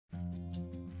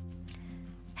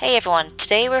Hey everyone,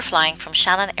 today we're flying from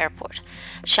Shannon Airport.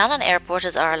 Shannon Airport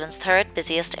is Ireland's third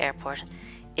busiest airport.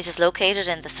 It is located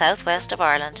in the southwest of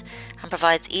Ireland and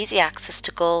provides easy access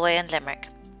to Galway and Limerick.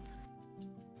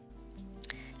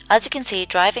 As you can see,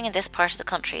 driving in this part of the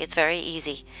country is very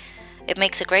easy. It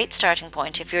makes a great starting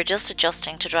point if you're just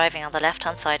adjusting to driving on the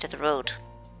left-hand side of the road.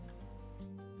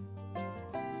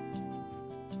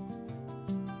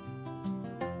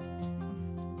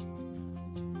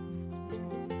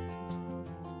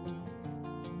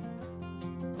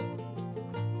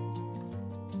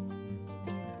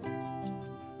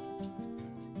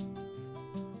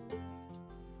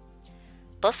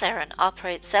 Bus Éireann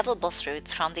operates several bus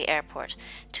routes from the airport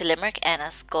to Limerick,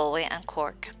 Ennis, Galway and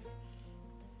Cork.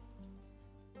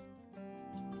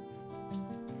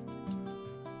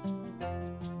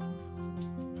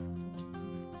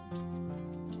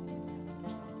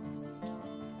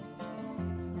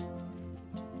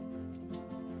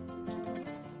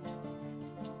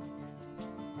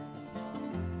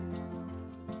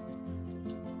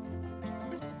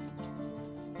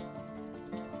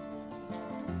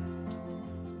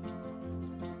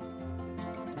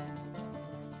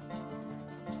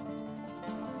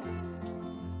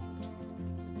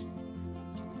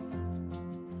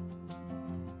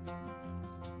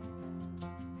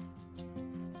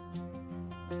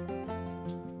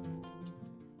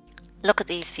 Look at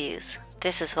these views.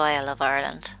 This is why I love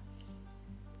Ireland.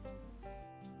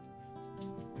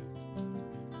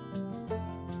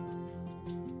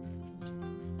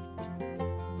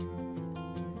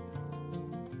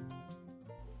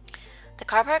 The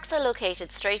car parks are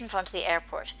located straight in front of the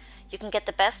airport. You can get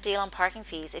the best deal on parking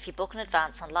fees if you book in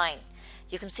advance online.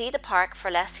 You can see the park for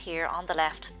less here on the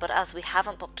left, but as we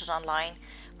haven't booked it online,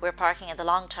 we're parking in the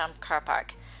long-term car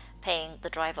park, paying the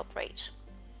drive-up rate.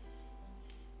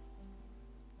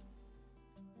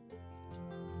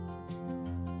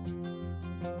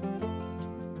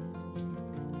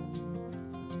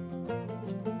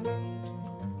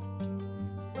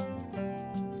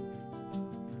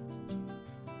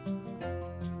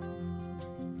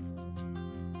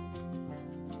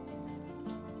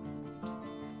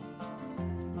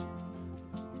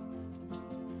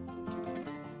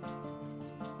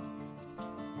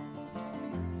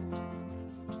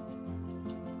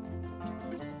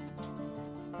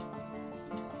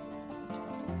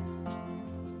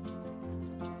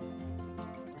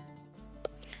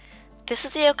 This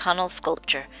is the O'Connell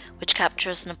sculpture, which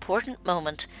captures an important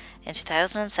moment in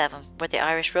 2007 where the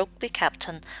Irish rugby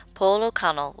captain Paul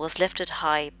O'Connell was lifted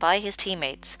high by his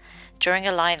teammates during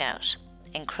a line-out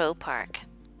in Croke Park.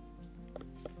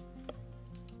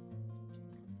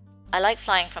 I like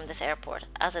flying from this airport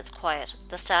as it's quiet,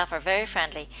 the staff are very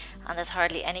friendly and there's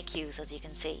hardly any queues, as you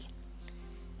can see.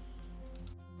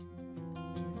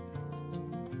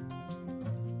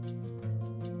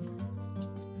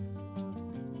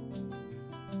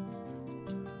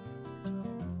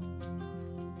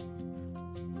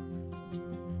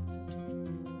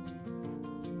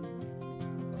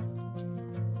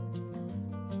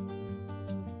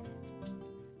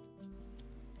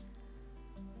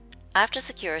 After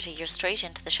security, you're straight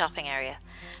into the shopping area.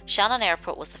 Shannon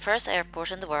Airport was the first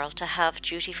airport in the world to have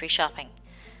duty-free shopping.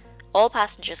 All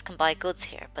passengers can buy goods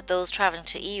here, but those travelling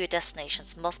to EU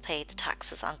destinations must pay the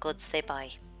taxes on goods they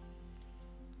buy.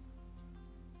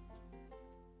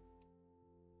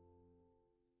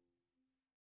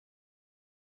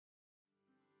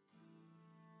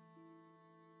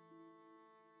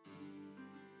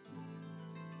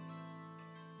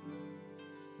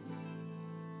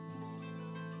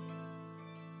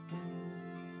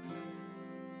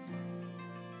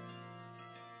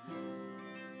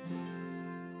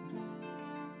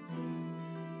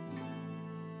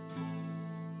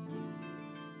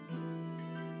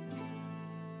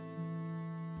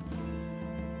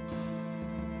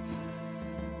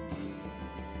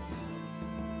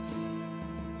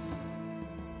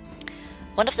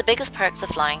 One of the biggest perks of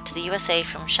flying to the USA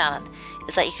from Shannon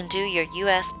is that you can do your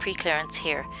US pre-clearance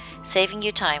here, saving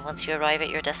you time once you arrive at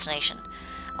your destination.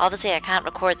 Obviously I can't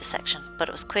record this section, but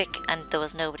it was quick and there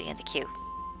was nobody in the queue.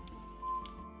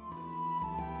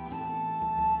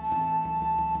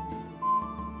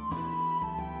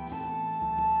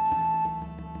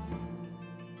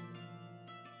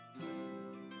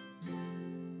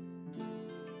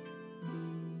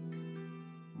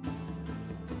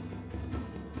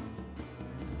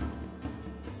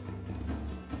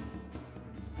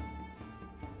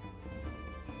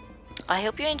 I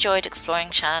hope you enjoyed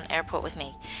exploring Shannon Airport with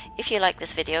me. If you like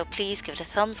this video, please give it a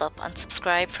thumbs up and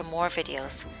subscribe for more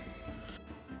videos.